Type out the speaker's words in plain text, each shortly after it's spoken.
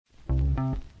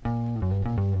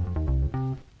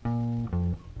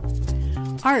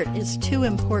Art is too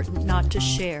important not to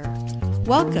share.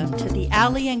 Welcome to the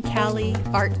Allie and Callie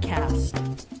Artcast.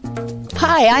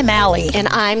 Hi, I'm Allie. And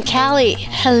I'm Callie.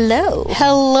 Hello.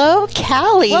 Hello,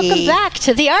 Callie. Welcome back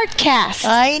to the Artcast.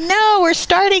 I know, we're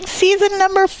starting season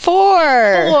number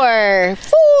 4.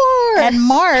 Four. And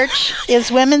March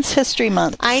is Women's History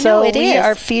Month. I know, it is. So we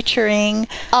are featuring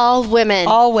all women.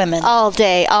 all women. All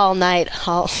day, all night.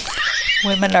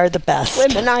 Women are the best.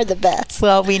 Women are the best.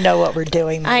 Well, we know what we're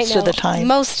doing most of the time.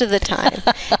 Most of the time.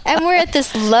 And we're at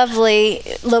this lovely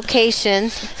location.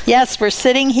 Yes, we're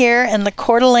sitting here in the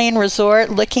Coeur d'Alene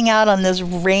Resort looking out on this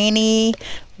rainy,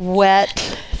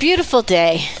 wet, beautiful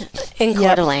day in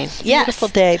Coeur d'Alene. Yes. Beautiful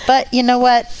day. But you know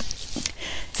what?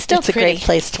 Still it's pretty. a great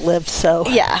place to live, so.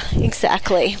 Yeah,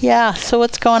 exactly. Yeah, so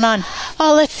what's going on?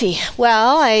 Oh, let's see.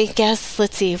 Well, I guess,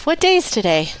 let's see. What day is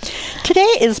today?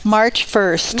 Today is March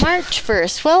 1st. March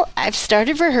 1st. Well, I've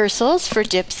started rehearsals for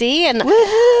Gypsy, and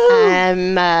Woohoo!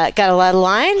 I'm got a lot of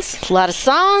lines, a lot of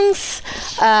songs.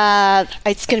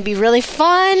 It's going to be really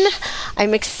fun.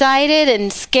 I'm excited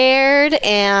and scared,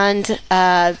 and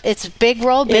it's a big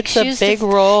role, big shoes. It's a big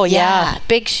role, yeah.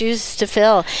 Big shoes to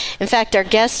fill. In fact, our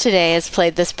guest today has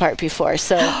played this part before,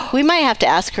 so we might have to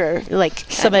ask her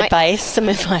some advice. Some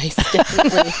advice,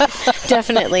 definitely,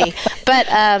 definitely. But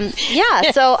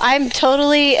yeah, so I'm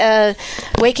totally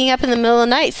waking up in the middle of the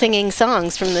night singing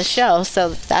songs from the show. So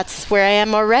that's where I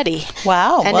am already.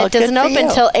 Wow! And well, it doesn't open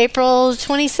until April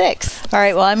 26th. All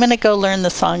right. Well, I'm going to go learn the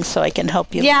songs so I can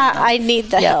help you. Yeah, I need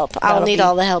the help. I'll need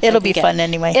all the help. It'll be fun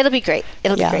anyway. It'll be greid.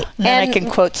 It'll be great. And then I can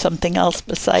quote something else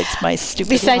besides my stupid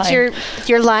line. Besides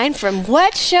your line from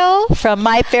what show? From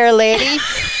My Fair Lady.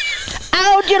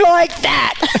 How'd you like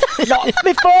that? Not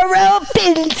before Earl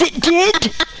Pins it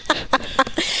did.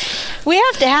 We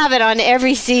have to have it on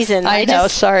every season. I know,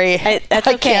 sorry. That's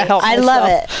I okay. can't help I love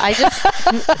it.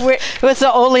 It was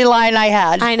the only line I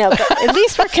had. I know, but at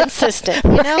least we're consistent.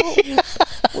 You know,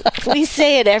 we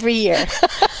say it every year.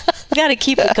 We got to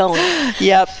keep it going.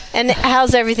 Yep. And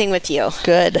how's everything with you?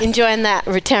 Good. Enjoying that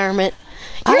retirement?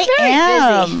 You're I very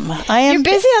am. busy. I am. You're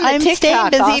busy on the I'm TikTok staying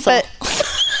busy, also. but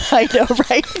I know,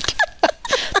 right?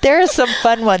 There are some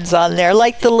fun ones on there,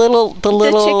 like the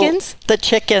chickens. The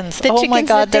chickens. Oh my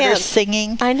God, that are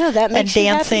singing. I know that makes and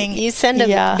you dancing. Happy. You send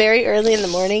them very early in the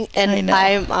morning, and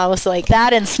I was like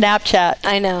that and Snapchat.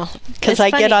 I know because I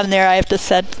get on there, I have to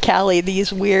send Callie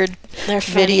these weird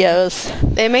videos.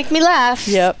 They make me laugh.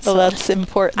 Yep. So well, that's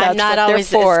important. That's I'm not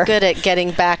always as good at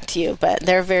getting back to you, but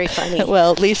they're very funny.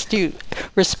 Well, at least you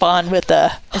respond with a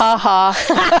ha ha.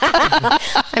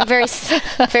 I'm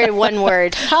very one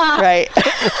word. Ha. Right.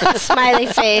 Smiley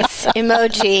face,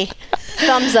 emoji,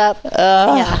 thumbs up.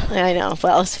 Yeah, I know.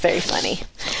 Well, it's very funny.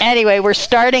 Anyway, we're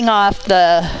starting off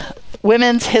the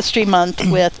Women's History Month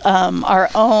with our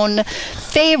own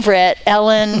favorite,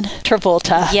 Ellen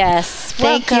Travolta. Yes.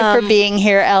 Thank you for being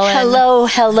here, Ellen. Hello,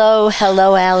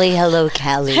 Allie. Hello,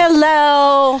 Callie.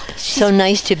 Hello. So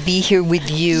nice to be here with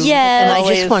you. Yes. And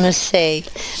I just want to say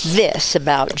this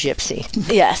about Gypsy.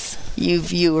 Yes.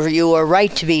 You are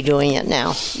right to be doing it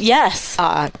now. Yes.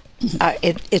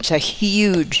 It's a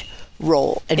huge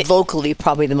role, and vocally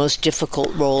probably the most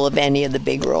difficult role of any of the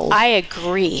big roles. I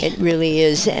agree. It really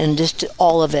is, and just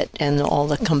all of it and all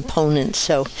the components.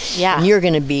 So yeah, and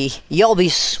you'll be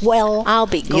swell. I'll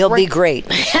be great. You'll be great.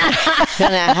 Gonna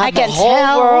have I can the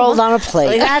whole world on a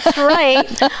plate. That's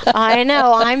right. I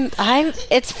know. I'm.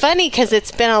 It's funny because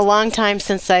it's been a long time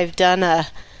since I've done a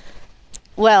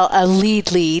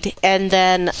lead, and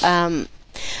then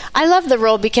I love the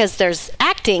role because there's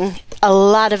acting. A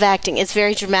lot of acting. It's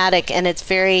very dramatic, and it's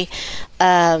very,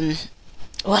 there's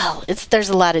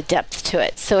a lot of depth to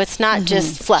it. So it's not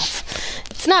just fluff.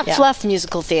 It's not fluff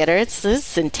musical theater. It's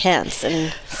intense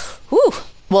and, whew.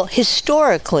 Well,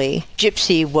 historically,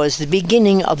 Gypsy was the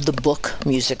beginning of the book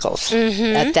musicals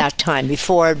at that time.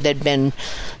 Before, there'd been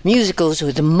musicals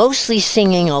with mostly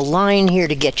singing a line here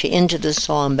to get you into the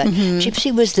song, but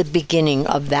Gypsy was the beginning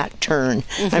of that turn.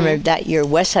 I remember that year,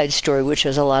 West Side Story, which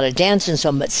was a lot of dance and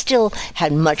song, but still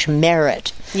had much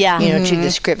merit, to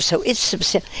the script. So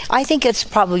I think it's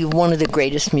probably one of the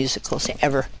greatest musicals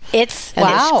ever. The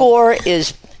score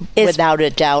is without a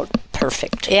doubt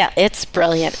perfect. Yeah, it's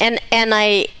brilliant. And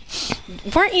I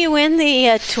weren't you in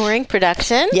the touring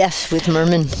production? Yes, with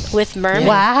Merman. With Merman. Yeah.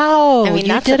 Wow. I mean,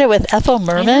 you did it with Ethel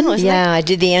Merman? I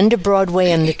did the end of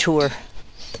Broadway and the tour.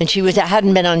 And she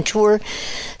hadn't been on tour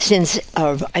since,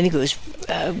 I think it was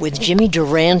with Jimmy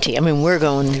Durante. I mean, we're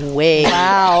going way.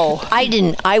 Wow.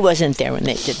 I wasn't there when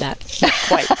they did that. Not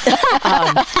quite.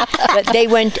 But they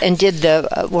went and did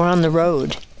were on the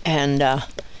road. And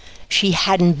she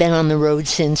hadn't been on the road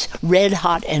since Red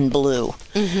Hot and Blue,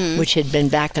 which had been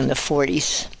back in the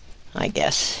 40s, I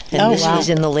guess. And this was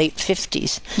in the late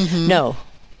 50s. No,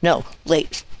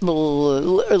 late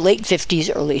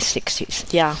 50s, early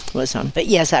 60s. Yeah. Was on. But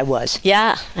yes, I was.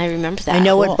 Yeah, I remember that. I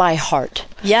know it by heart.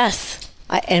 Yes.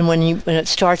 And when it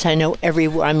starts, I know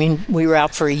I mean, we were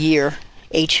out for a year,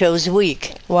 8 shows a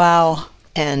week. Wow.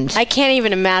 And I can't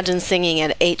even imagine singing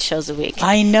at 8 shows a week.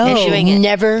 I know. And doing it.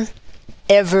 never,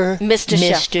 ever Missed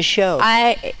a show.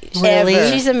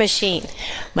 Really? She's a machine.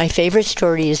 My favorite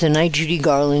story is the night Judy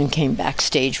Garland came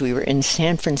backstage. We were in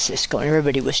San Francisco, and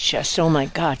everybody was just, oh my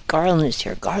God, Garland is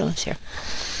here, Garland's here.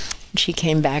 She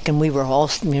came back, and we were all,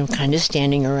 kind of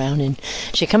standing around, and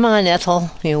she said, come on,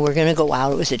 Ethel, we're going to go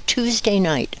out. It was a Tuesday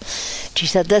night. She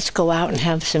said, let's go out and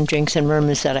have some drinks, and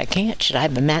Merman said, I can't. Should I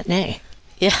have a matinee?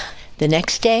 Yeah. The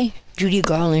next day, Judy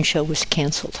Garland's show was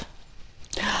canceled.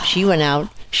 She went out,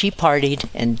 she partied,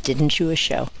 and didn't do a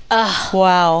show.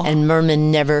 Wow. And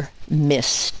Merman never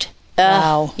missed.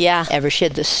 Wow. Yeah. Ever. She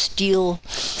had the steel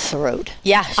throat.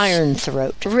 Yeah. Iron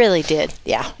throat. Really did.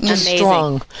 Yeah. Just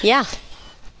strong. Yeah.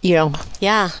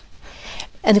 Yeah.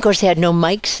 And of course, they had no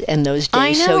mics in those days,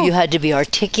 I know. so you had to be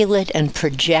articulate and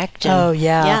project. And, Oh,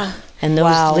 yeah. Yeah. And those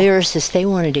Wow. lyricists, they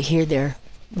wanted to hear their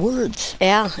words.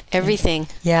 Yeah. Everything.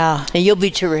 Yeah. And you'll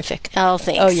be terrific. Oh,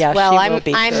 thanks. Oh, yeah, Well, she I'm will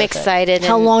be I'm terrific. excited.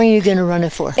 How and long are you going to run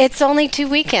it for? It's only 2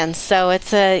 weekends, so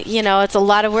it's it's a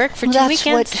lot of work for Well, 2 that's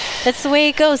weekends. That's the way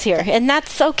it goes here, and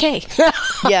that's okay.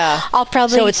 Yeah. I'll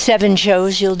probably. So it's 7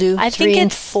 shows you'll do? I 3 think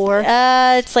and it's 4?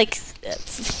 It's like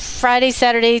Friday,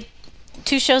 Saturday,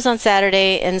 2 shows on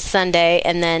Saturday and Sunday,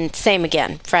 and then same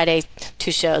again. Friday,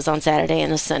 2 shows on Saturday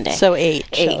and a Sunday. So 8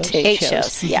 eight, shows. 8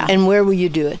 shows. Yeah. And where will you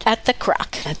do it? At the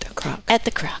Croc. At the Croc. At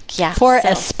the Croc. Yeah. For So-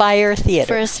 Aspire Theater.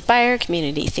 for Aspire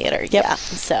Community Theater. Yep. Yeah.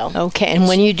 So Okay, and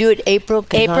when you do it, April?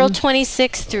 'Cause April I'm-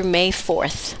 26th through May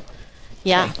 4th.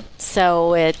 Yeah. Okay.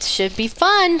 So it should be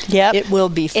fun. Yep. It will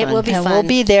be fun. It will be and fun. we'll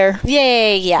be there.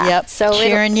 Yay, yeah. Yep. So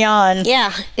cheering you on.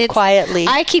 yeah, it's Quietly.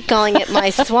 I keep calling it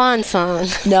my swan song.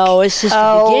 No, it's just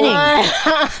the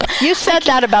beginning. You said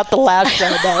that about the last show,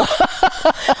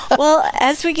 though. Well,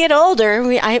 as we get older,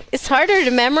 it's harder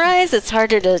to memorize. It's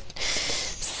harder to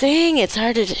sing. It's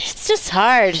just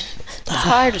hard. It's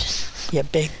hard. You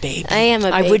big baby. I am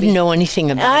a baby. I wouldn't know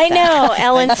anything about I that. know.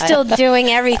 Ellen's still doing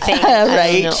everything.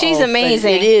 Right. No, She's but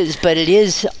amazing. It is, but it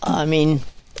is, I mean,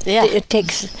 Yeah. it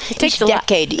takes takes each a lot.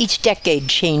 each decade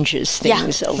changes Yeah.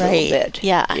 things a Right. little bit.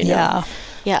 Yeah. you know. Yeah.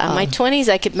 Yeah. My 20s,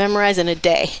 I could memorize in a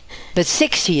day. But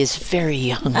 60 is very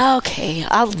young. Okay.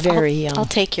 I'll young. I'll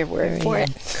take your word for it.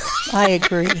 I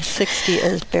agree. 60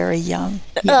 is very young.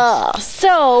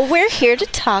 So we're here to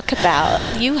talk about,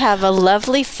 you have a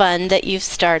lovely fund that you've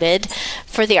started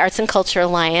for the Arts and Culture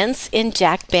Alliance in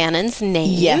Jack Bannon's name.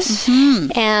 Yes.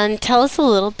 And tell us a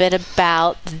little bit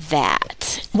about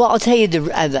that. Well, I'll tell you,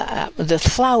 the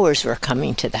flowers were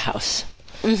coming to the house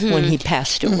when he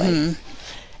passed away.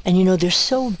 And, they're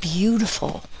so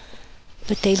beautiful,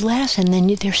 but they last, and then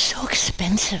they're so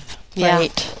expensive. Yeah.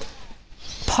 Right.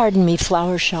 Pardon me,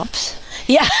 flower shops.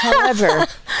 Yeah. However,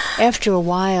 after a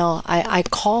while, I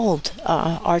called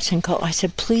Arts and Culture. I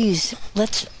said, please,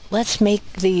 let's make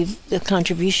the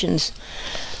contributions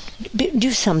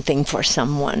do something for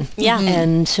someone. Yeah.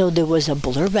 And so there was a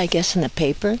blurb, I guess, in the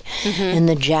paper, and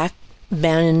the Jack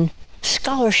Bannon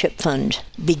Scholarship Fund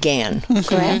began,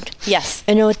 correct? Yes.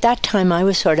 I know at that time I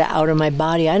was sort of out of my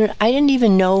body. I didn't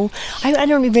even know. I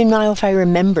don't even know if I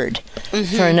remembered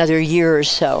for another year or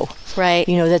so. Right.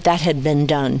 That had been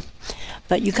done.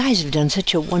 But you guys have done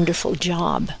such a wonderful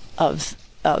job of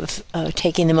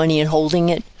taking the money and holding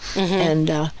it, and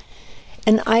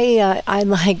I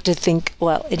like to think,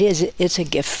 well, it's a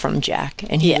gift from Jack,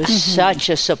 and he was such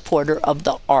a supporter of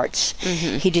the arts.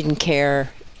 He didn't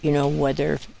care,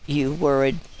 whether you were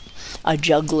a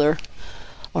juggler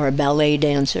or a ballet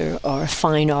dancer or a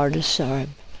fine artist or a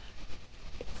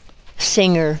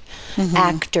singer,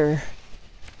 actor,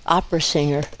 opera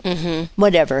singer,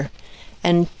 whatever.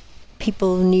 And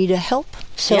people need a help.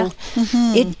 So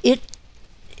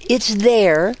it's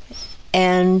there,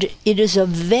 and it is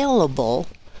available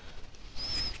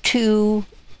to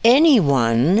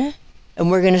anyone. And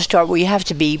we're going to start, you have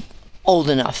to be old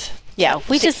enough. Yeah.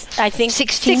 I think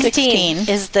 16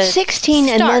 is the 16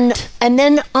 start. and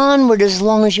then onward as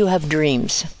long as you have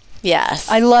dreams. Yes.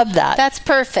 I love that. That's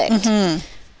perfect.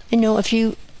 If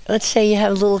you, let's say you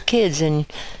have little kids and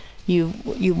you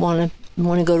want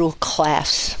to go to a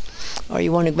class or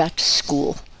you want to go back to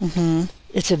school,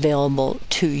 it's available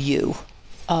to you.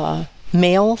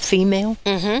 Male, female,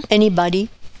 anybody,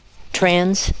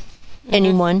 trans,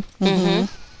 anyone.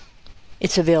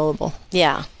 It's available.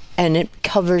 Yeah. and it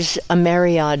covers a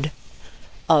myriad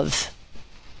of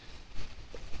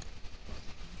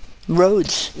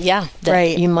roads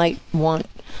that you might want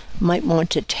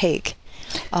to take.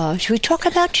 Should we talk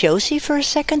about Josie for a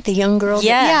second, the young girl?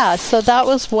 Yeah, so that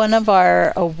was one of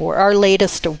our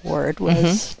latest award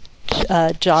was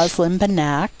Jocelyn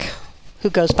Banak, who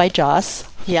goes by Joss.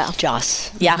 Yeah. Joss.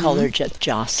 Yeah. I call her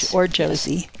Joss. Or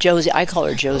Josie. Josie. I call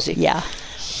her Josie. Yeah.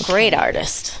 Great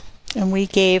artist. And we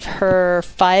gave her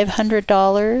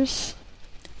 $500.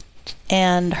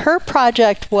 And her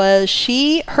project was,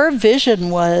 her vision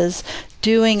was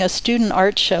doing a student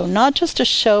art show, not just a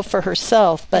show for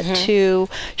herself, but to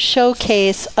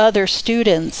showcase other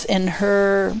students in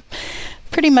her,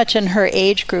 pretty much in her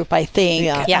age group, I think.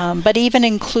 Yeah. But even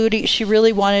including, she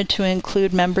really wanted to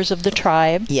include members of the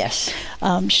tribe. Yes.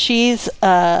 She's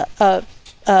a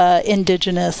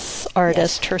indigenous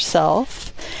artist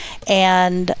herself,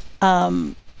 and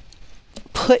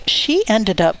she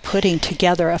ended up putting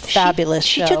together a fabulous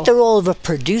show. She took the role of a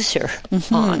producer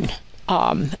on.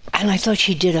 And I thought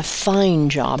she did a fine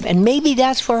job. And maybe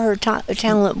that's where her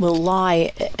talent will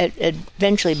lie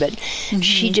eventually. But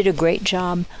she did a great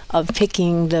job of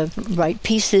picking the right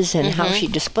pieces and how she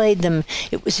displayed them.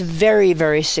 It was very,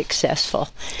 very successful.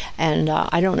 And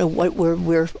I don't know what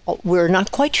we're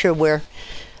not quite sure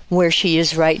where she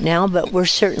is right now, but we're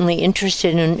certainly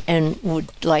interested in, and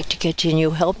would like to continue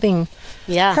helping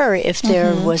her if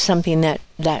there was something that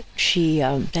she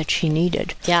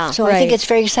needed. Yeah. So I think it's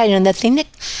very exciting. And the thing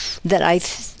that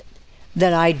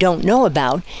I don't know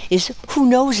about is who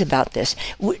knows about this.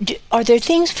 Are there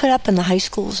things put up in the high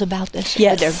schools about this?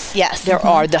 Yes. Yes. There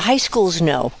are. The high schools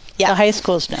know. Yeah. The high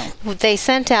schools know. They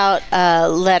sent out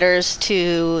letters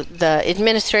to the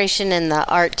administration and the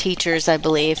art teachers, I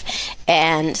believe.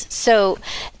 And so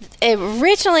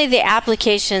originally the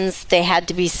applications, they had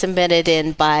to be submitted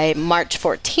in by March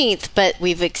 14th, but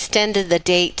we've extended the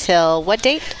date till what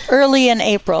date? Early in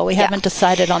April. We haven't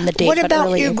decided on the date. What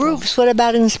about your April. groups? What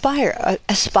about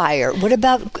Aspire? What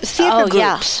about theater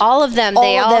groups? Yeah. All of them.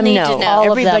 They all need to know.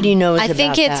 Everybody knows I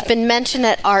think it's been mentioned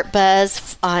at Art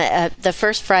Buzz on the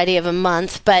first Friday of a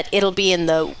month, but it'll be in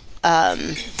the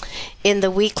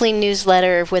weekly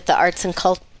newsletter with the arts and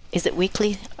culture. Is it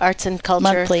weekly? Arts and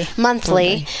culture?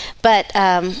 Monthly. But,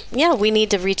 we need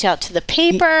to reach out to the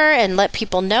paper and let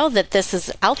people know that this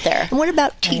is out there. And what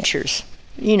about teachers?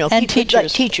 You know, and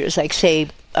teachers like, say,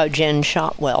 Jen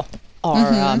Shotwell, or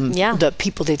the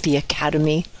people at the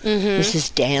Academy. This is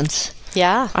dance.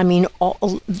 Yeah. I mean,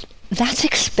 that's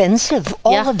expensive,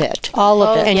 all of it. All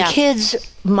of it. And kids,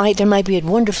 there might be a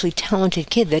wonderfully talented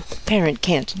kid that parent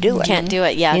can't do it. Can't do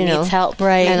it, needs help.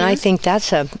 Right. And I think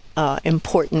that's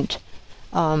important,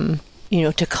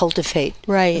 to cultivate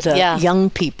the young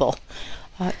people.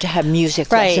 To have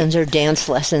music lessons or dance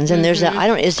lessons, and there's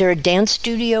is there a dance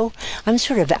studio? I'm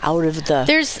sort of out of the.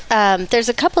 There's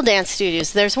a couple dance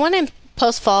studios. There's one in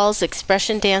Post Falls,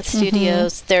 Expression Dance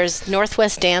Studios. There's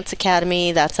Northwest Dance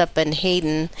Academy, that's up in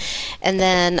Hayden, and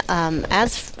then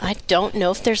I don't know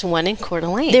if there's one in Coeur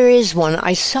d'Alene. There is one.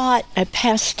 I saw it. I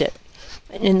passed it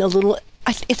in the little.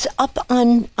 It's up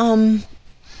on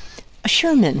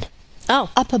Sherman.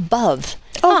 Oh, up above.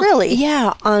 Oh, really?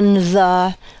 Yeah, on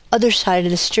the other side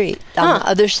of the street, on the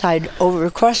other side, over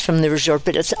across from the resort,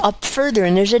 but it's up further,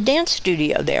 and there's a dance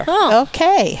studio there. Oh,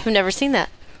 okay. I've never seen that.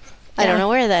 I don't know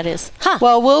where that is. Huh.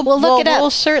 Well, we'll look it up.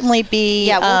 We'll certainly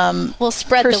be we'll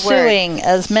spread pursuing the word.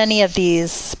 as many of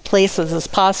these places as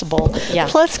possible. Yeah.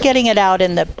 Plus, getting it out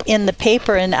in the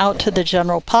paper and out to the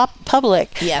general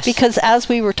public. Yes. Because as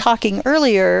we were talking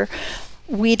earlier,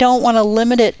 we don't want to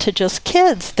limit it to just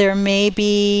kids. There may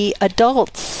be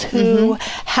adults who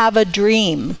have a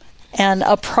dream and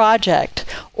a project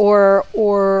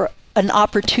or an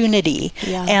opportunity,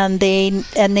 and they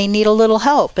need a little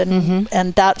help,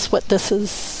 and that's what this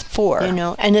is for.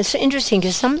 And it's interesting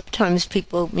because sometimes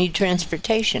people need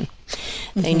transportation.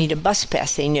 They need a bus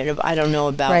pass. They need I don't know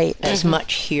about as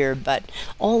much here, but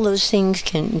all those things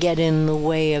can get in the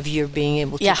way of your being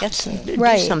able to get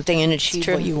do something and achieve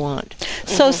what you want.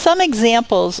 So some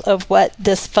examples of what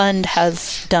this fund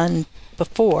has done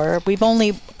before.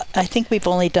 I think we've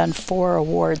only done 4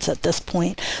 awards at this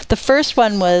point. The first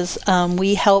one was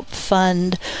we helped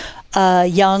fund a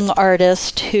young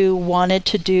artist who wanted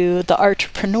to do the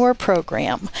Entrepreneur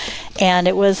Program. And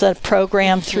it was a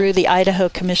program through the Idaho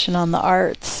Commission on the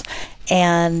Arts.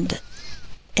 And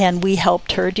we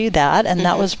helped her do that, and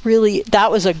that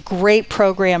was a great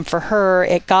program for her.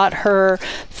 It got her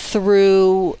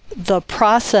through the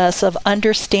process of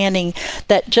understanding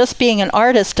that just being an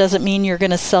artist doesn't mean you're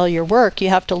going to sell your work. You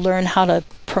have to learn how to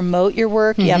promote your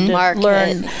work. You have to Market.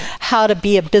 learn how to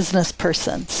be a business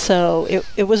person. So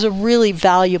it was a really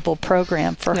valuable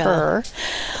program for her.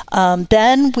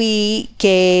 Then we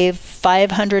gave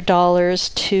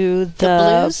 $500 to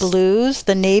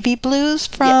the Navy Blues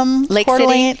from Lake Coeur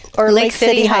d'Alene, City. or Lake Lake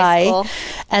City City High. School.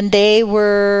 And they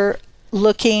were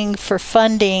looking for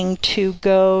funding to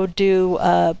go do,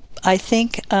 I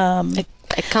think,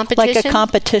 A competition? like a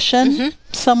competition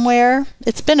somewhere.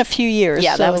 It's been a few years.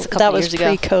 Yeah, so that was a couple years years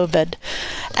ago. pre-COVID.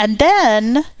 And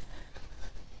then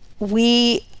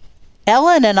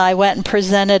Ellen and I went and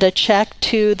presented a check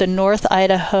to the North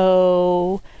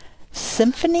Idaho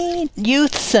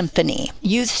Youth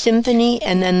Symphony,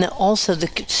 and then also the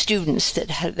students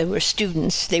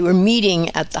they were meeting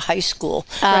at the high school.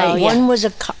 One was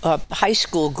a high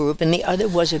school group, and the other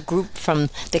was a group from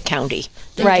the county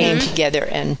that came together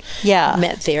and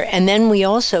met there. And then we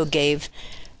also gave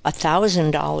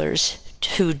 $1,000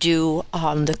 to do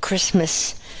the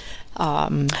Christmas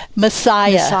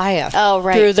Messiah. Oh,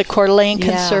 right. Through the Coeur d'Alene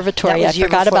Conservatory. I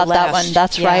forgot about that one.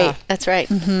 That's right. That's right.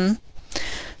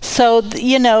 So it's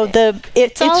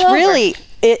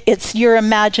your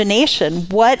imagination.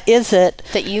 What is it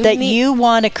that you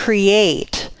want to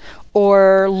create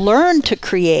or learn to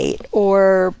create,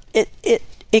 or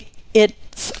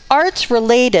it's arts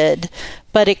related,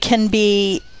 but it can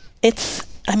be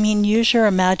use your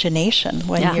imagination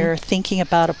when you're thinking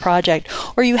about a project,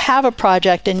 or you have a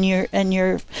project and you're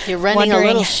running a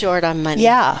little short on money.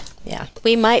 Yeah.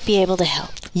 We might be able to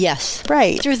help. Yes.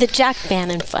 Right. Through the Jack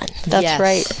Bannon Fund. That's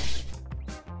right.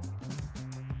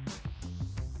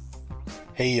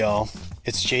 Hey y'all,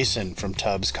 it's Jason from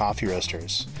Tubbs Coffee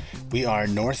Roasters. We are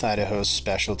North Idaho's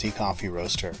specialty coffee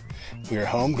roaster. We are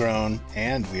homegrown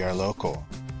and we are local.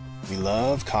 We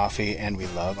love coffee and we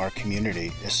love our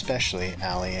community, especially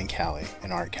Allie and Callie in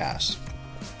ArtCast.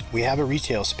 We have a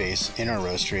retail space in our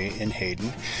roastery in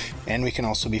Hayden, and we can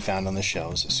also be found on the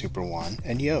shelves at Super One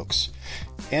and Yokes.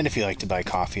 And if you like to buy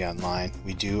coffee online,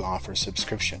 we do offer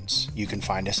subscriptions. You can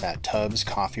find us at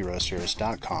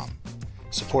tubbscoffeeroasters.com.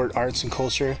 Support arts and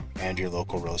culture and your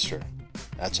local roaster.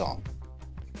 That's all.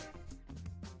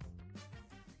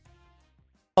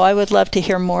 I would love to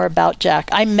hear more about Jack.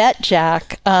 I met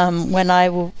Jack when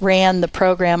I ran the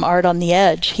program Art on the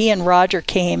Edge. He and Roger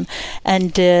came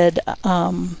and did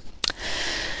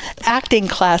acting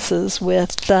classes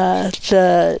with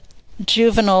the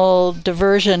juvenile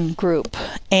diversion group,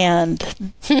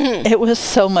 and it was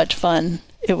so much fun.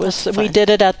 We did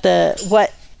it at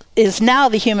what is now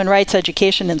the Human Rights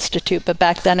Education Institute, but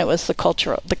back then it was the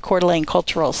Coeur d'Alene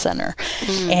Cultural Center.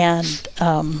 And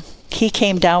he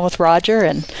came down with Roger,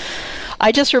 and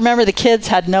I just remember the kids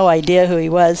had no idea who he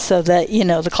was, so that,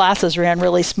 the classes ran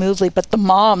really smoothly, but the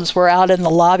moms were out in the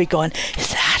lobby going,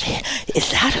 is that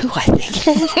who I think it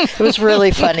is? It was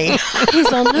really funny.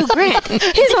 He's on Lou Grant.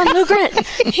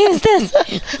 He's this.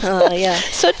 Oh, yeah.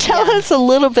 So tell us a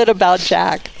little bit about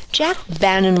Jack. Jack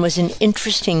Bannon was an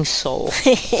interesting soul.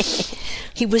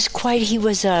 He was a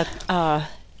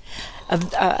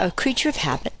creature of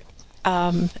habit.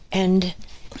 And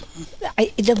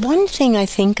the one thing I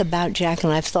think about Jack,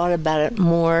 and I've thought about it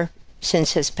more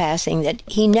since his passing, that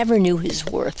he never knew his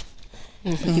worth.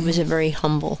 He was a very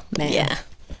humble man. Yeah.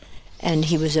 And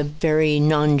he was a very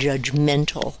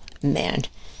non-judgmental man.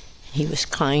 He was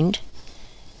kind.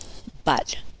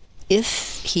 But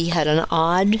if he had an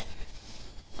odd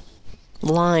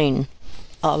line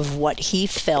of what he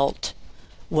felt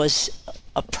was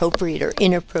appropriate or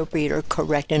inappropriate or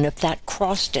correct, and if that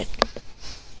crossed it,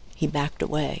 he backed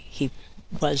away. He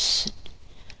was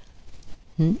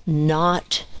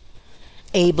not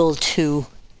able to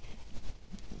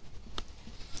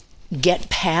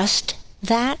get past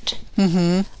that.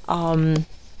 And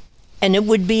it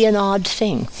would be an odd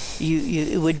thing.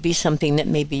 It would be something that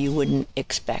maybe you wouldn't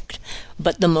expect.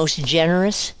 But the most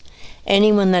generous,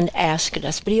 anyone that asked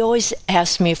us, but he always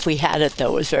asked me if we had it,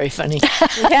 though. It was very funny.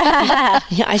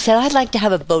 I said, I'd like to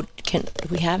have a boat. Do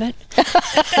we have it?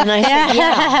 And I said,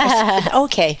 yeah. I said,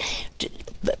 okay.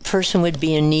 The person would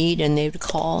be in need, and they would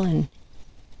call, and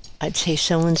I'd say,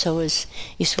 so-and-so is,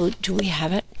 he said, do we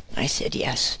have it? I said,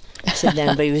 yes. I said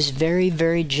then, but he was very,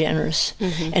 very generous,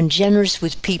 and generous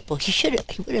with people. He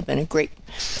would have been a great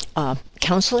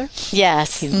counselor.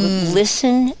 Yes. He would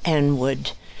listen and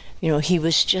would, he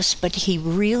was just, but he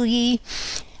really,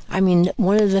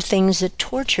 one of the things that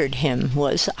tortured him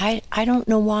was, I don't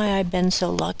know why I've been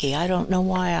so lucky. I don't know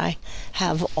why I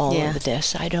have all of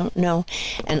this. I don't know.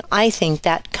 And I think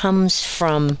that comes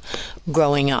from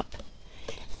growing up.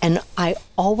 And I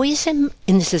always am,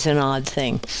 and this is an odd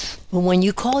thing, but when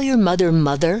you call your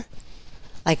mother,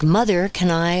 like Mother,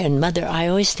 and Mother, I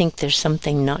always think there's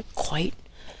something not quite,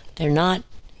 it's not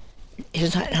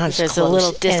There's close. a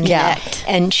little disconnect.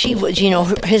 And she was,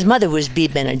 his mother was B.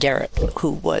 Benaderet,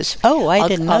 who was... Oh, I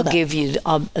didn't know I'll that. give you...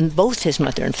 and both his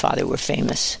mother and father were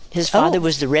famous. His father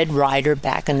was the Red Rider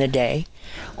back in the day,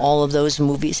 all of those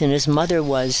movies, and his mother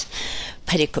was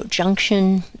Petticoat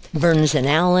Junction, Burns and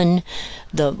Allen,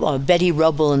 the Betty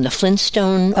Rubble and the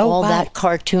Flintstone, all wow. that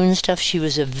cartoon stuff. She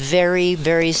was a very,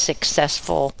 very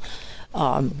successful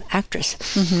actress.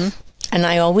 Mm-hmm. And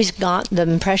I always got the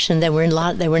impression they were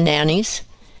nannies,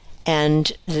 and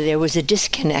there was a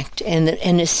disconnect. And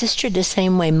his sister the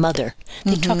same way. Mother,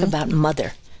 they talk about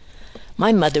Mother.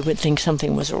 My mother would think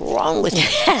something was wrong with you.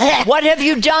 What have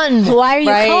you done? Why are you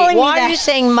calling me Why that? are you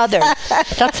saying Mother?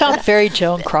 That sounds very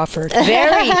Joan Crawford.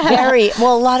 Very, very.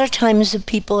 Well, a lot of times the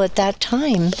people at that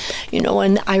time,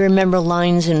 and I remember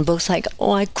lines in books like,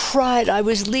 "Oh, I cried. I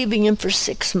was leaving him for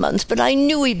 6 months, but I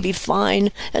knew he'd be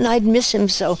fine, and I'd miss him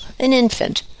so." An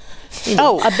infant,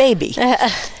 a baby,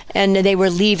 and they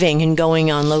were leaving and going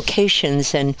on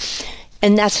locations, and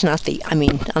that's not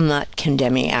I'm not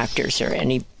condemning actors or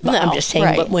any. But I'm just saying,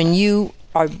 right. but when you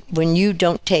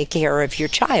don't take care of your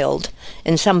child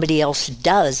and somebody else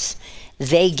does,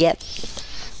 they get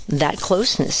that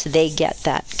closeness, they get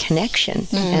that connection,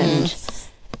 and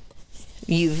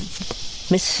you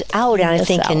miss out. And I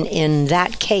think in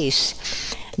that case,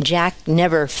 Jack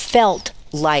never felt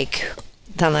like,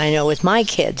 and I know with my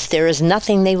kids, there is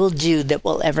nothing they will do that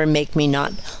will ever make me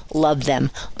not love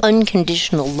them.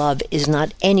 Unconditional love is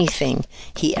not anything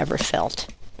he ever felt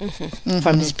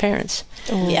from his parents.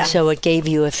 Yeah. So it gave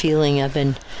you a feeling of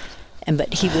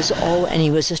but he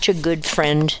was such a good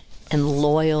friend and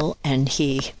loyal, and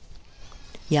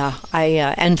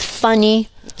and funny.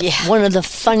 Yeah. One of the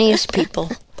funniest people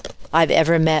I've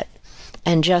ever met.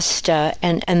 And just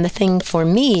and the thing for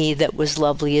me that was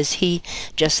lovely is he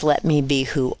just let me be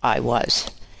who I was.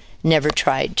 Never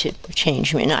tried to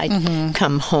change me. And I'd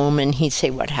come home and he'd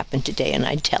say, "What happened today?" And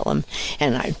I'd tell him.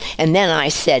 And then I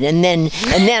said, and then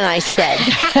I said,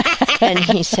 and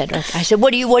he said, I said,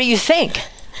 "What do you think?"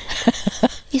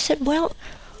 He said, "Well,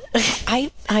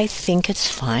 I think it's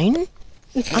fine.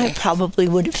 I probably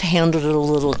would have handled it a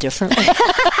little differently,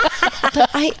 but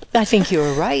I think you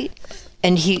were right."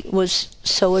 And he was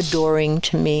so adoring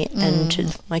to me and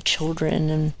to my children,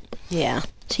 and Yeah.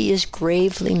 he is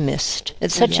gravely missed.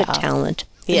 It's such a talent.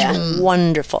 Yeah. He's a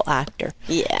wonderful actor.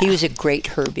 Yeah. He was a great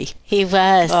Herbie. He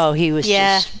was. Oh, he was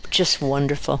Yeah. just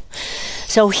wonderful.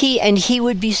 So he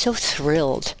would be so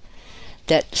thrilled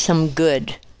that some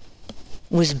good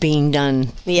was being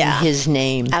done Yeah. in his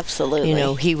name.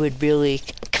 Absolutely. He would really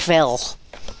quell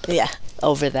Yeah.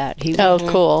 over that. He Oh, would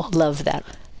cool. love that.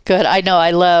 Good. I know.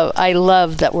 I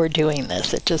love that we're doing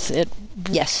this.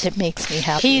 Yes. It makes me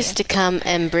happy. He used to come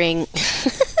and bring...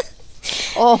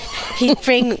 Oh,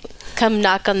 come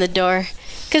knock on the door,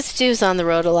 because Stu's on the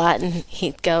road a lot, and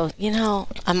he'd go,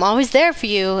 "I'm always there for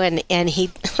you," and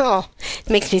it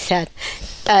makes me sad.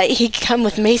 He'd come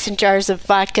with mason jars of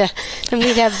vodka, and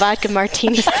we'd have vodka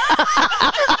martinis.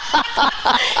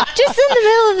 Just in the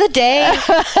middle of the day,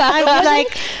 I'd be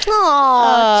like,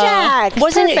 "Oh, Jack,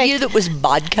 wasn't perfect." it you that was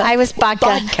vodka? I was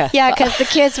vodka. Yeah, because the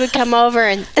kids would come over,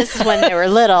 and this is when they were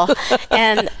little,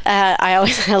 and I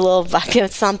always had a little vodka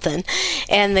with something,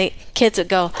 and the kids would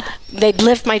go, they'd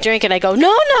lift my drink, and I go,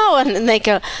 "No," and then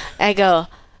I go,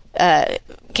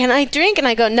 "Can I drink?" And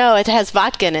I go, "No, it has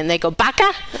vodka in it." And they go,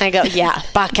 "Baka?" And I go, "Yeah,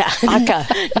 baka." Vodka.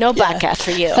 No baka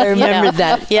for you. I remember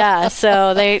that. Yeah,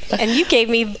 so and you gave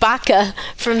me baka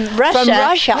from Russia. From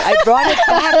Russia. I brought it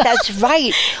back. That's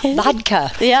right.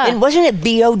 Vodka. Yeah. And wasn't it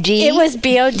B-O-D? It was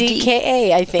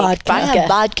BODKA, I think. Vodka. Yeah,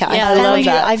 vodka. Yeah, I love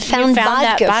that. I You found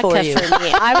that vodka for you.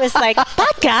 me. I was like,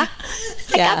 "Vodka?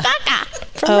 Yeah. Vodka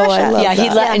from Oh, I Russia." love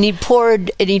Yeah, that. and he'd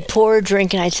pour a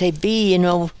drink, and I'd say, "B,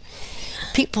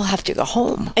 people have to go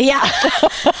home." Yeah.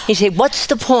 He'd say, "What's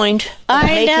the point of I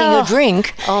making know. a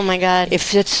drink Oh, my God.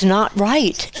 if it's not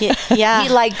right?" Yeah. He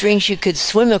liked drinks you could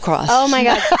swim across. Oh my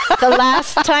God. The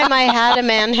last time I had a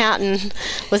Manhattan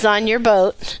was on your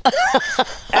boat.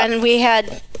 And we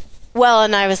had,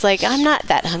 and I was like, "I'm not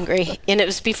that hungry." And it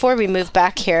was before we moved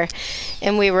back here.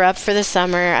 And we were up for the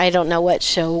summer. I don't know what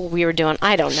show we were doing.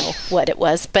 I don't know what it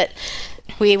was. But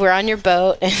we were on your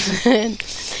boat.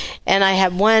 And I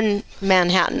had one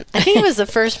Manhattan. I think it was the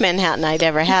first Manhattan I'd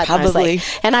ever had. Probably.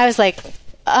 And I was like,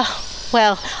 "Oh,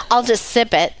 well, I'll just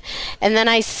sip it." And then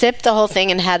I sipped the whole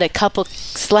thing and had a couple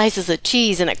slices of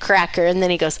cheese and a cracker. And then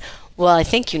he goes, "Well, I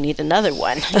think you need another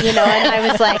one." And I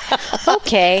was like,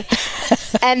 "Okay."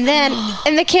 And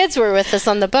the kids were with us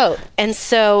on the boat. And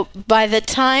so by the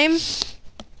time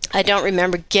I don't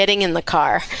remember getting in the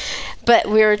car, but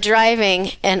we were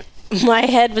driving and my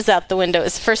head was out the window. It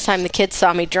was the first time the kids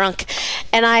saw me drunk.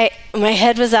 And my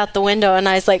head was out the window and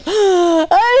I was like,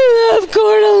 I love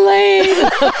Coeur d'Alene.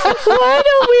 Why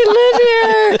don't we live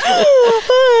here?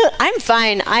 I'm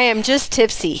fine. I am just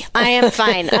tipsy. I am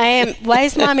fine. Why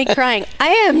is Mommy crying? I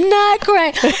am not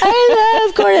crying. I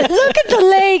love Coeur d'Alene. Look at the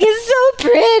lake. It's so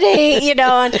pretty.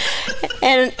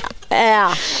 And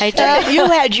yeah, I did. You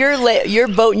had your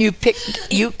boat, and you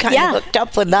kind of hooked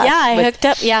up with that. Yeah, I hooked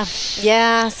up. Yeah.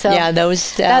 So yeah,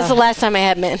 those. That was the last time I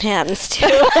had Manhattans too.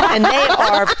 And they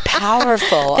are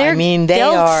powerful.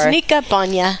 They'll sneak up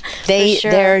on you.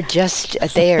 They're just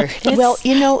there. Well,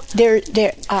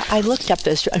 I looked up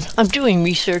this. I'm doing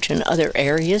research in other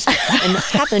areas, and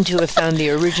happened to have found the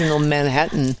original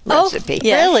Manhattan recipe.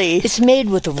 Yes. Really? It's made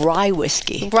with rye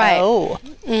whiskey. Right. Oh.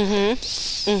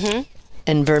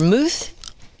 And vermouth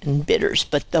and bitters,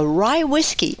 but the rye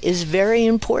whiskey is very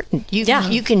important.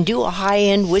 You can do a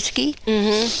high-end whiskey.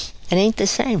 It ain't the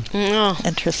same. Oh.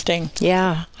 Interesting.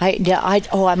 Yeah.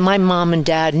 My mom and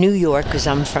dad, New York, because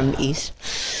I'm from East,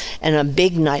 and a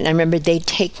big night. I remember they'd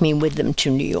take me with them to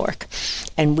New York,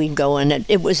 and we'd go, and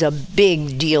it was a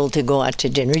big deal to go out to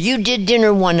dinner. You did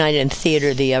dinner one night and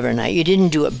theater the other night. You didn't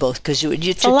do it both because you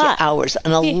took you hours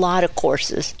and a lot of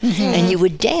courses, and you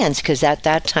would dance because at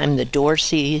that time the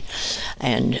Dorsey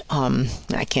and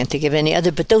I can't think of any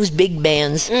other, but those big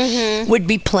bands would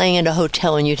be playing at a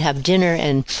hotel, and you'd have dinner,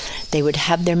 and they would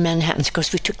have their Manhattans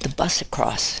because we took the bus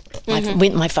across.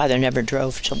 My father never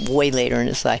drove till way later in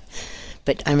his life.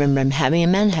 But I remember him having a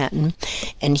Manhattan,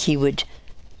 and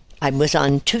I was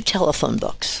on 2 telephone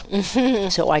books,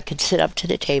 so I could sit up to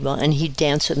the table, and he'd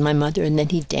dance with my mother, and then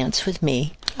he'd dance with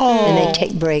me, and they'd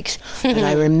take breaks. And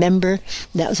I remember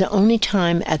that was the only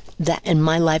time in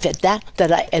my life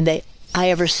that I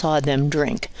ever saw them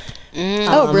drink.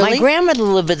 Oh, really? My grandmother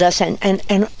lived with us, and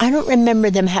I don't remember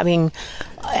them having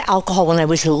alcohol when I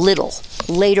was little.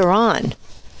 Later on.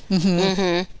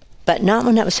 But not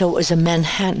when so it was a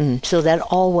Manhattan, so that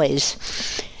always,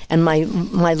 and my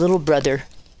little brother,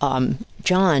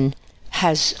 John,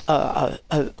 has a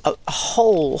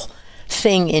whole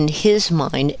thing in his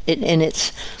mind, and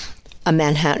it's a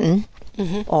Manhattan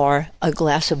or a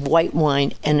glass of white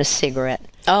wine and a cigarette.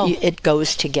 Oh. It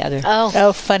goes together.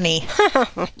 Oh, funny.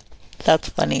 That's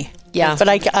funny. Yeah. But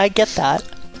I get that.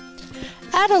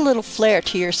 Add a little flair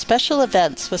to your special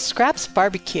events with Scraps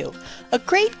Barbecue, a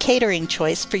great catering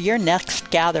choice for your next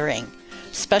gathering.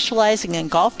 Specializing in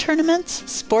golf tournaments,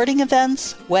 sporting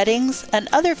events, weddings, and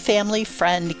other family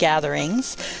friend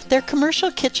gatherings, their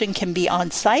commercial kitchen can be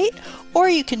on site, or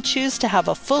you can choose to have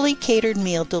a fully catered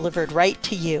meal delivered right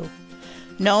to you.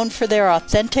 Known for their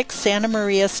authentic Santa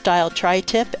Maria style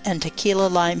tri-tip and tequila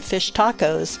lime fish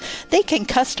tacos, they can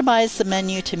customize the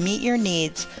menu to meet your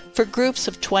needs for groups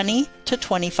of 20 to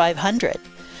 2,500.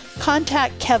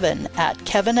 Contact Kevin at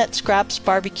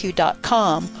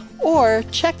kevin@scrapsbarbecue.com or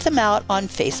check them out on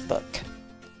Facebook.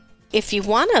 If you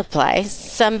want to apply,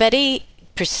 somebody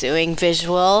pursuing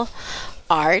visual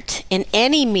art in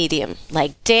any medium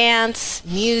like dance,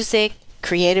 music,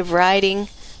 creative writing,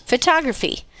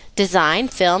 photography, design,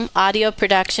 film, audio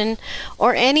production,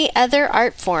 or any other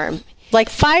art form. Like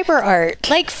fiber art.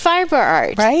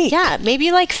 Right. Yeah,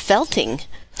 maybe like felting.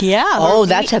 Yeah. Oh,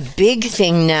 that's a big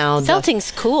thing now.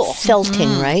 Felting's cool.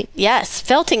 Felting, right? Yes,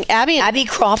 felting. Abby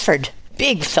Crawford,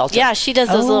 big felting. Yeah, she does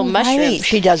those little mushrooms. Right.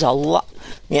 She does a lot.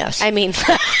 Yes. I mean...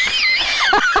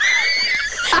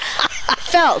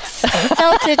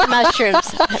 felted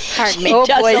mushrooms. Pardon me. Oh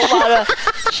boy,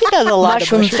 she does a lot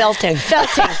mushroom of felting.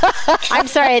 I'm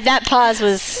sorry, that pause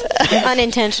was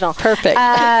unintentional. Perfect.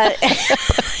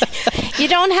 You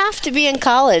don't have to be in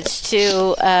college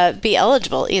to be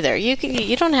eligible either.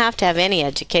 You don't have to have any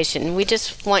education. We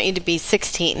just want you to be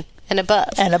 16 and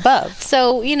above.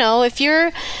 So if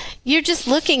you're just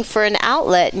looking for an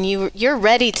outlet and you're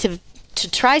ready to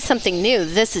try something new,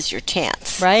 this is your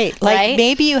chance. Right. Like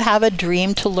maybe you have a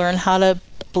dream to learn how to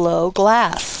blow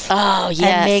glass. Oh, yes.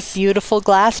 And make beautiful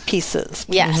glass pieces.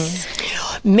 Yes.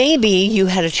 Maybe you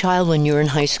had a child when you were in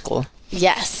high school.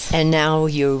 Yes. And now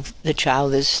the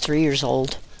child is 3 years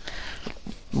old,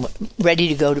 ready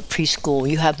to go to preschool.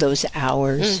 You have those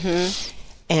hours.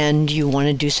 And you want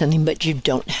to do something, but you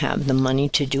don't have the money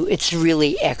to do. It's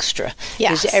really extra.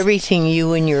 Yes. Because everything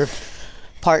you and your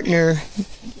partner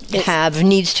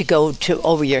needs to go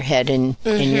over your head and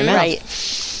in your mouth. Right.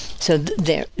 So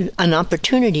there an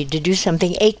opportunity to do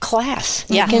something, a class.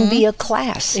 Yeah. It can be a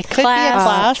class. It could be a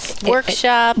class.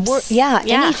 Workshops.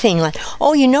 Anything like,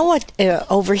 you know what,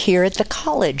 over here at the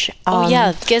college.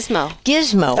 Gizmo.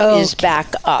 Gizmo is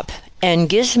back up. And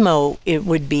Gizmo, it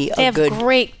would be They a have good...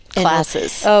 great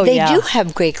classes. Oh, They yeah. do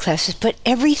have great classes, but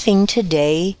everything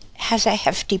today has a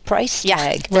hefty price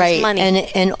tag. there's Right. money.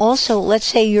 And also, let's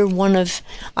say you're one of...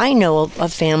 I know a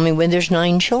family where there's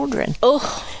 9 children.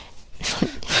 Oh,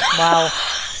 Wow.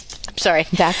 sorry.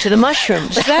 Back to the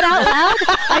mushrooms. Is that out loud?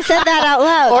 I said that out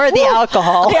loud. Or the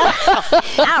alcohol.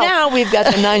 Now we've got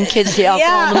the 9 kids, the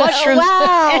alcohol, and the mushrooms.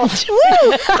 Wow.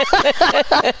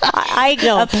 I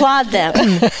applaud them.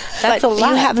 That's But a lot.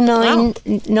 you have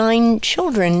nine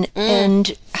children,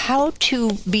 and how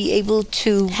to be able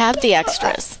to Have the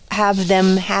extras. have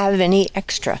them have any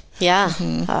extra Yeah.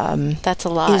 That's a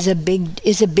lot. is a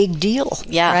big deal.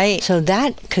 yeah. Right. So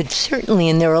that could certainly,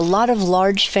 and there are a lot of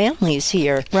large families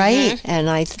here, Right. and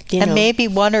And maybe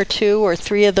 1 or 2 or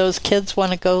 3 of those kids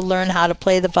want to go learn how to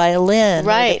play the violin or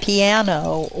Right. the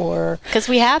piano or Because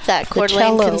we have that Coeur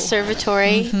d'Alene cello.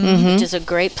 Conservatory, which is a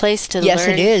great place to Yes, learn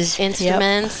it is.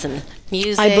 instruments and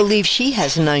music. I believe she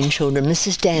has 9 children,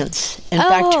 Mrs. Dance. In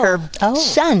fact, her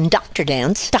son, Dr.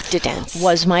 Dance, Dr. Dance.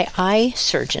 was my eye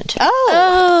surgeon.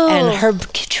 Oh. And her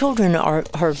children are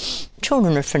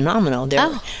phenomenal.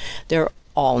 They're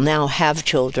all now have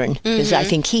children because I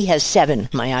think he has 7,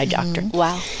 my eye doctor.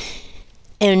 Wow.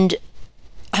 And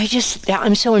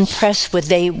I'm so impressed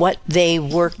with what they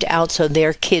worked out so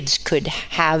their kids could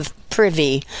have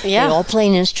privy. Yeah. They all play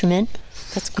an instrument.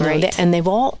 That's You know, great. and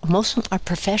most of them are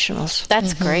professionals.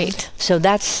 That's great. So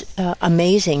that's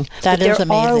amazing. That but is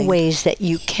there are amazing. ways that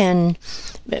you can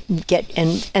get,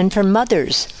 and for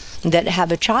mothers that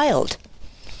have a child,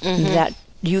 that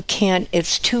you can't,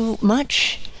 it's too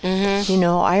much. You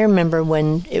know, I remember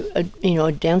when, a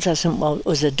dance lesson, it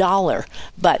was $1,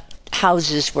 but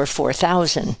houses were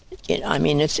 4,000. I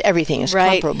mean, everything is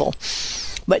Right. comparable.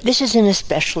 But this is an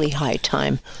especially high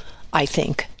time, I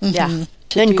think. Yeah.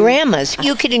 And grandmas,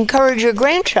 you could encourage your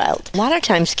grandchild. A lot of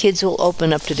times kids will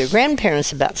open up to their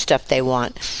grandparents about stuff they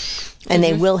want, and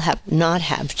they will not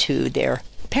have to their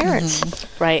parents.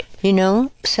 Right. You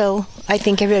know? So I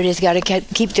think everybody's got to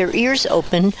keep their ears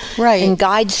open Right. and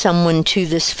guide someone to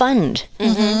this fund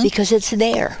because it's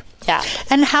there. Yeah.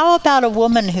 And how about a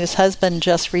woman whose husband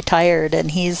just retired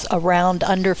and he's around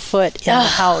underfoot in the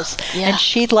house and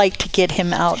she'd like to get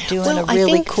him out doing a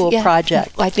really cool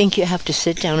project? I think you have to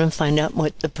sit down and find out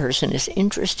what the person is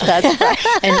interested in. That's right.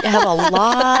 And have a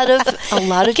lot of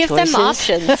Give choices. them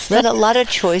options. A lot of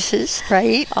choices.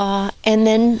 Right? And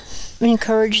then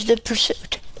encourage the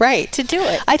pursuit. Right. To do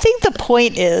it. I think the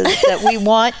point is that we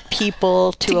want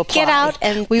people to apply. Get out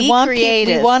and we be want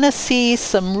creative. We want to see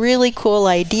some really cool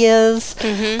ideas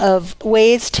of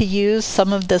ways to use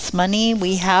some of this money.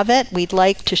 We have it. We'd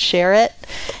like to share it.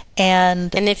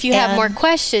 And if you have more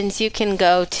questions, you can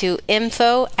go to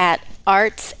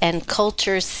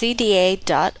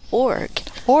info@artsandculturecda.org.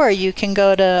 or you can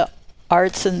go to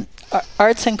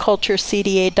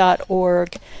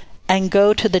artsandculturecda.org and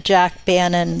go to the Jack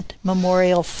Bannon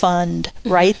Memorial Fund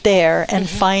right there and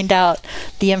find out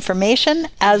the information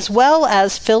as well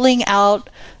as filling out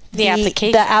The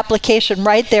application. the application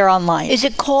right there online. Is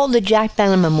it called the Jack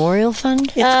Bannon Memorial Fund?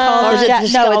 It's called or is it the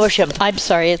scholarship? I'm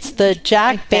sorry, it's the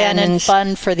Jack Bannon Bannon's-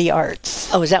 Fund for the Arts.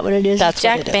 Oh, is that what it is? That's what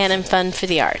Jack it is. Bannon Fund for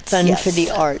the Arts. Fund Yes. for the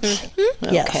arts.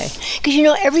 Yes. Okay.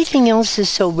 Because, everything else is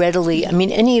so readily,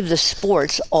 any of the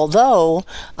sports, although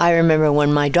I remember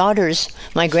when my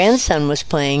grandson was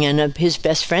playing and his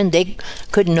best friend, they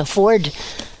couldn't afford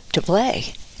to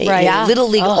play. Right. Yeah. Little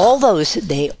League, all those,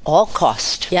 they all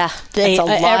cost. Yeah. They- That's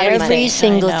a lot of Every money.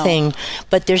 single I know. thing.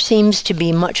 But there seems to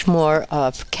be much more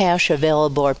cash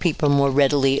available or people more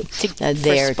readily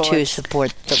there to sports.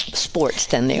 support the sports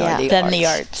than they are the Than arts. the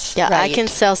arts. Yeah, I right. can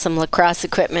sell some lacrosse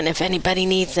equipment if anybody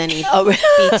needs any Oh,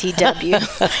 BTW.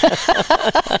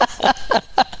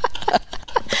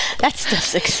 That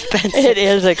stuff's expensive. It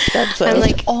is expensive. I'm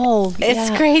like, it's it's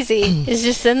crazy. It's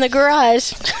just in the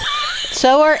garage.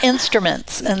 So are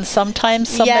instruments, and sometimes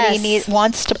somebody Yes.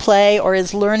 wants to play or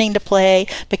is learning to play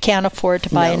but can't afford to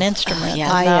buy an instrument.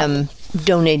 yeah. I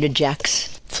donated Jack's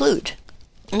flute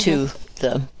to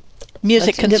the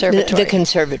Music conservatory. The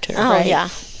conservatory. Oh, Right. yeah.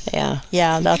 Yeah.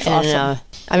 Yeah, that's awesome.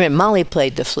 And Molly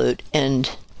played the flute, and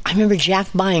I remember Jack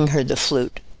buying her the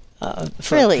flute.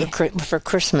 Really? For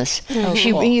Christmas. Oh,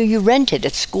 cool. You rent it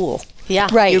at school. Yeah.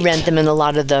 Right. You rent them in a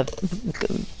lot of the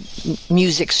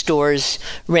music stores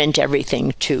rent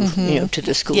everything to to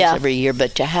the schools Yeah. every year,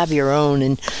 but to have your own,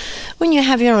 and when you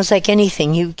have your own, it's like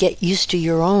anything, you get used to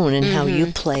your own and how you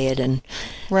play it and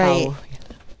Right.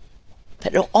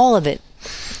 but all of it.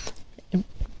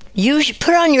 You should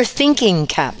put on your thinking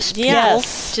caps. Yeah.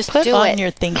 Yes. Just Put do on it.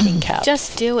 your thinking cap.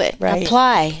 Just do it. Right.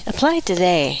 Apply. Apply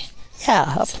today.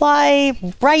 yeah, apply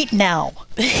right now.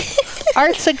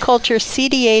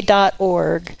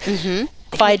 artsandculturecda.org. Mm-hmm.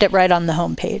 Find it right on the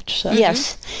homepage. So.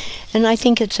 Yes. And I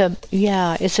think it's a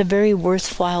very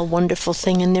worthwhile, wonderful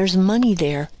thing, and there's money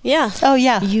there. Yeah. Oh,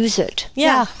 yeah. Use it.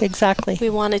 Yeah, exactly. We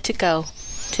wanted to go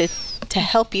to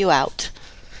help you out.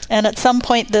 And at some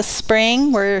point this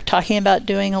spring, we're talking about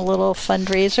doing a little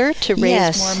fundraiser to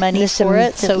raise more money for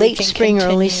it. So late we can spring,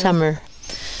 continue. early summer.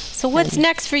 So what's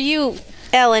next for you,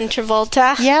 Ellen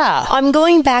Travolta? Yeah. I'm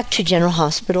going back to General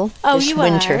Hospital this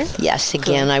winter. Are? Yes,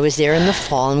 again. I was there in the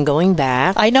fall. I'm going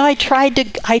back. I know I tried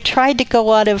to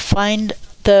go out and find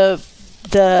the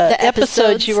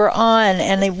episodes you were on,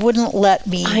 and they wouldn't let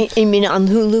me. I mean, on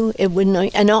Hulu, it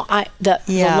wouldn't. I know. The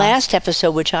last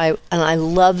episode, which I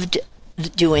loved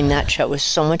doing that show. It was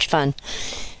so much fun.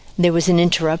 There was an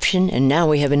interruption, and now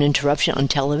we have an interruption on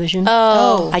television.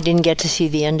 Oh. I didn't get to see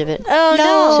the end of it. Oh,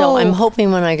 no. So I'm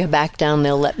hoping when I go back down,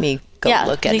 they'll let me go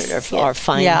look at it or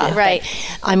find it. Right.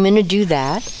 But I'm going to do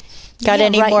that. Got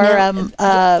any more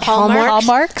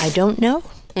Hallmarks? I don't know.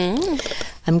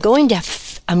 I'm going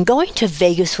to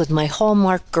Vegas with my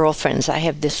Hallmark girlfriends. I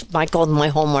have I call them my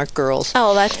Hallmark girls.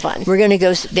 Oh, that's fun. We're going to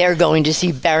go. They're going to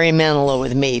see Barry Manilow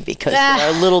with me because they're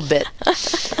a little bit,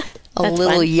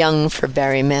 young for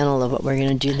Barry Manilow. But we're going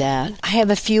to do that. I have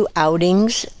a few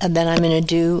outings that I'm going to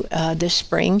do this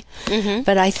spring. Mm-hmm.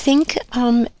 But I think,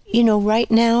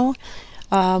 right now,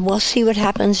 we'll see what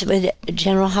happens with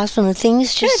General Hospital.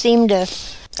 Things just seem to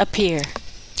appear.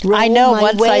 I know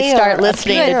once I start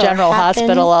listening to General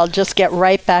Hospital, I'll just get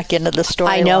right back into the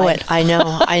story. I know it. I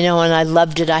know, and I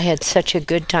loved it. I had such a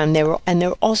good time. They were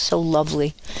all so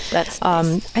lovely. That's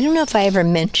nice. I don't know if I ever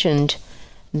mentioned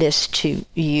this to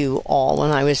you all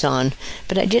when I was on,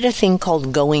 but I did a thing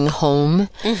called Going Home,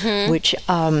 which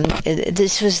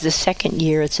this was the second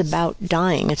year. It's about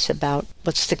dying. It's about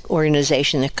what's the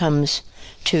organization that comes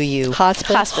to you?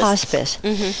 Hospice.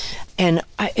 Mm-hmm. And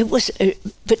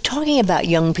but talking about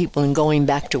young people and going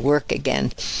back to work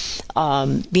again,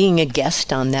 being a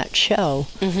guest on that show,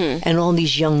 and all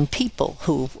these young people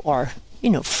who are,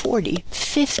 40,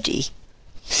 50,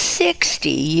 60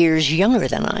 years younger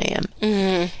than I am.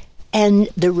 Mm-hmm. And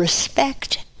the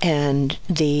respect and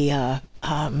the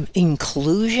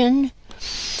inclusion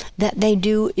that they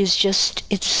do is just,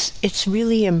 it's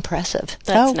really impressive.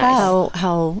 That's nice.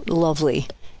 How lovely.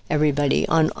 Everybody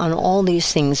on all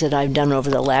these things that I've done over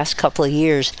the last couple of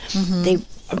years,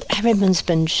 everyone's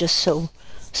been just so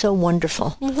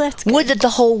wonderful. Well, that's good. Would that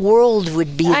the whole world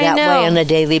would be that way on a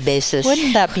daily basis?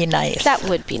 Wouldn't that be nice? That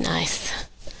would be nice.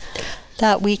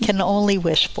 That we can only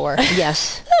wish for.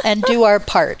 Yes, and do our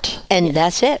part. And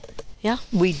that's it. Yeah,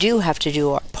 we do have to do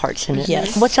our parts in it.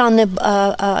 Yes. What's on the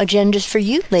agendas for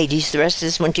you, ladies? The rest of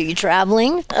this winter, you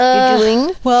traveling? You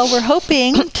doing? Well, we're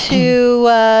hoping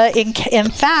to.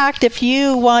 In fact, if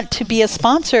you want to be a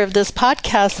sponsor of this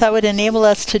podcast, that would enable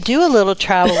us to do a little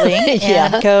traveling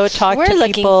and go talk to people. We're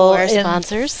looking for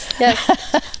sponsors. Yes,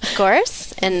 of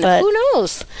course. And who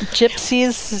knows?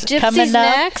 Gypsy's coming up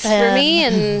next for me,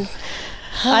 and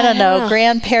I don't know.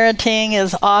 Grandparenting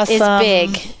is awesome.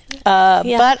 It's big.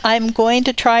 But I'm going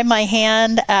to try my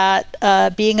hand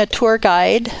at being a tour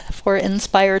guide for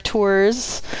Inspire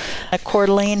Tours, a Coeur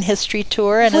d'Alene history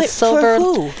tour, and a silver. For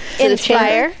who?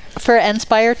 For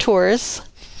Inspire Tours.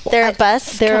 They're a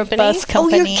bus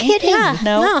company. Oh, you're kidding. Yeah,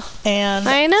 No. And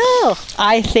I know.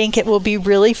 I think it will be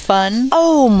really fun.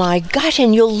 Oh, my gosh,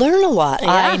 and you'll learn a lot.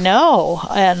 I know.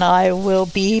 And I will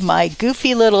be my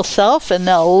goofy little self, and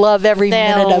they'll love every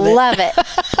minute of it. They'll love it.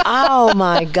 Oh,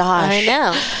 my gosh. I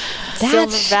know.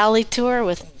 Silver Valley tour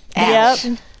with Ash.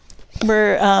 Yep.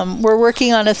 We're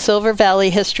working on a Silver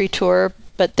Valley history tour,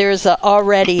 but there's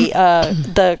already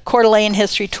the Coeur d'Alene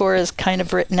history tour is kind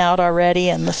of written out already,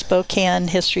 and the Spokane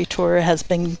history tour has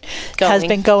been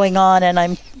going on, and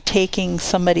I'm taking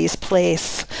somebody's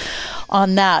place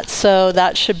on that, so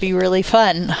that should be really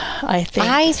fun. I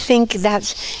think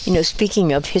that's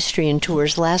speaking of history and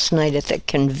tours, last night at the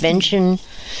Convention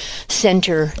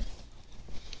Center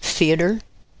Theater.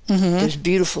 Mm-hmm. There's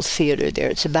beautiful theater there.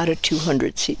 It's about a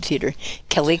 200-seat theater.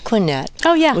 Kelly Quinnett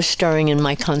was starring in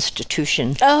My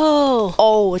Constitution.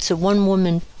 Oh, it's a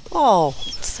one-woman. Oh,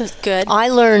 so good. I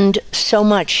learned so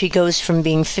much. She goes from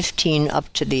being 15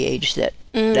 up to the age that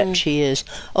she is.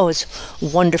 Oh, it's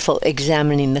wonderful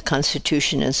examining the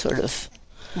Constitution and sort of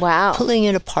pulling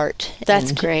it apart.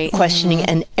 That's great. Questioning.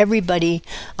 And everybody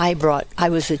I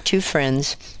was with two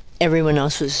friends, everyone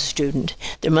else was a student.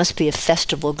 There must be a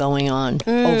festival going on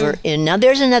over in... Now,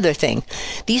 there's another thing.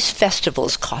 These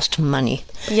festivals cost money.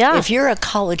 Yeah. If you're a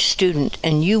college student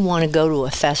and you want to go to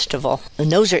a festival,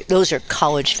 and those are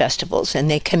college festivals, and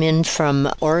they come in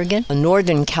from Oregon,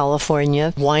 Northern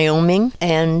California, Wyoming,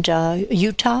 and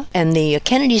Utah, and the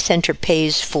Kennedy Center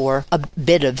pays for a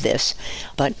bit of this.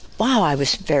 But wow, I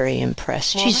was very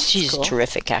impressed. She's a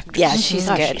terrific actress. Yeah, she's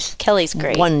good. Kelly's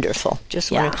great. Wonderful.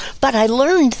 Just wonderful. But I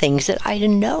learned things that I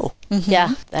didn't know.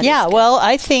 Yeah. Yeah, well,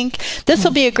 I think this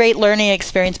will be a great learning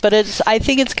experience, but I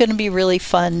think it's going to be really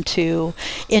fun to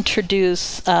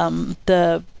introduce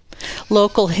the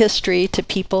local history to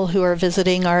people who are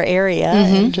visiting our area.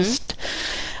 And just,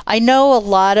 I know a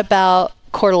lot about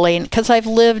Coeur d'Alene because I've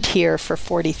lived here for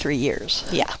 43 years.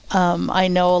 Yeah. I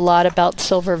know a lot about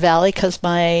Silver Valley because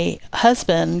my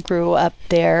husband grew up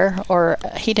there, or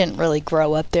he didn't really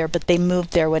grow up there, but they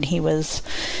moved there when he was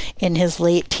in his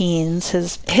late teens.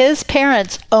 His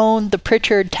parents owned the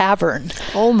Pritchard Tavern.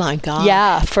 Oh my God.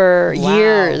 Yeah, for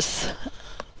years.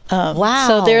 Wow.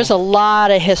 So there's a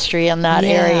lot of history in that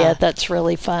area that's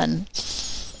really fun.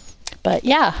 But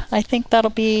yeah, I think that'll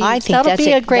be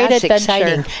a great adventure.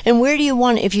 Exciting. And where do you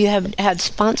want, if you have had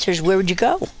sponsors, where would you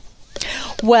go?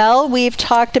 Well, we've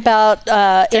talked about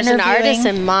There's an artist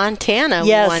in Montana.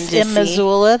 Yes, in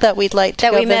Missoula that we'd like to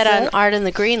that go we met visit. on Art in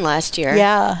the Green last year.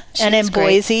 Yeah, and in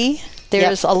great. Boise.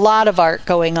 There's a lot of art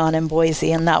going on in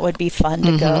Boise, and that would be fun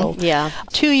to go. Yeah.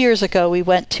 2 years ago, we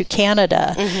went to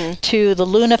Canada to the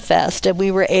Luna Fest, and we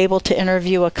were able to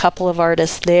interview a couple of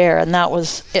artists there, and that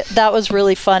was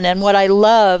really fun. And what I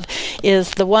love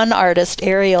is the one artist,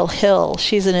 Ariel Hill.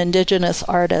 She's an indigenous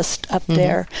artist up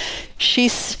there. She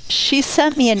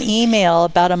sent me an email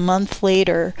about a month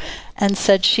later and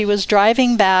said she was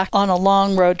driving back on a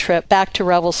long road trip back to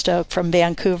Revelstoke from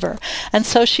Vancouver. And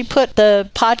so she put the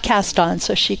podcast on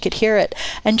so she could hear it.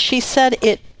 And she said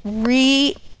it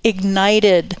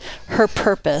reignited her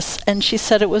purpose. And she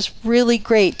said it was really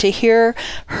great to hear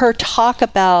her talk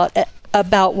about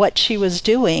what she was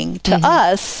doing to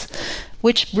us,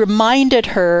 which reminded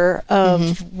her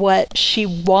of what she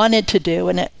wanted to do.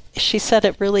 And she said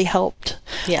it really helped,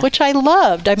 which I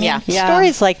loved. I mean,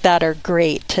 stories like that are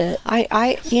great.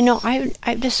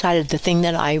 I've decided the thing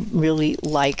that I really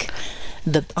like,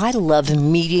 I love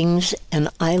meetings and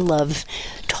I love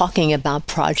talking about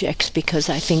projects because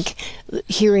I think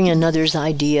hearing another's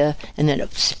idea and then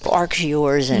it sparks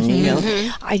yours and,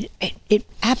 it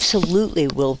absolutely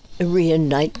will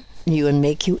reignite you and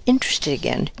make you interested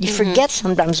again. You forget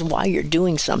sometimes why you're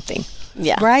doing something.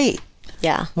 Yeah. Right.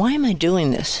 Yeah. Why am I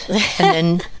doing this? And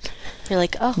then you're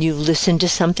like, oh. You listen to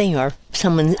something or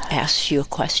someone asks you a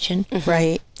question.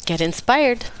 Right. Get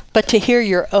inspired. But to hear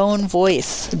your own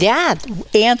voice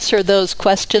answer those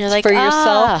questions like, for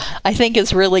yourself, I think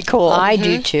is really cool. I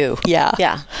do too. Yeah.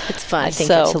 Yeah. It's fun. I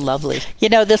think it's lovely.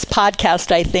 This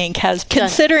podcast, I think, has,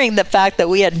 considering the fact that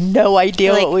we had no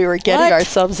idea what we were getting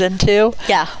ourselves into,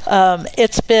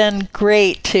 it's been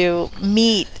great to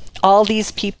meet all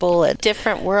these people at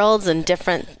different worlds and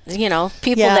different,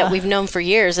 people that we've known for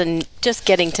years and just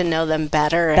getting to know them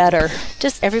better.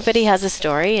 Just everybody has a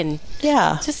story and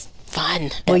just fun.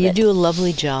 Well, you do a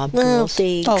lovely job, girls.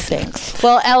 Thanks.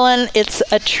 Well, Ellen, it's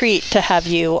a treat to have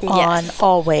you on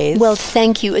always. Well,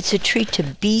 thank you. It's a treat to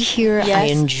be here. Yes. I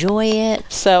enjoy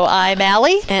it. So I'm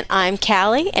Allie. And I'm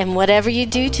Callie. And whatever you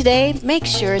do today, make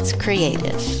sure it's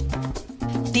creative.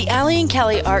 The Allie and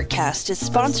Callie Artcast is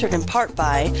sponsored in part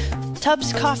by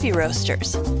Tubbs Coffee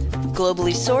Roasters,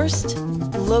 globally sourced,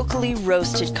 locally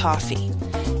roasted coffee,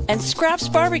 and Scraps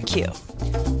Barbecue,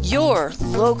 your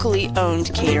locally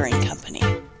owned catering company.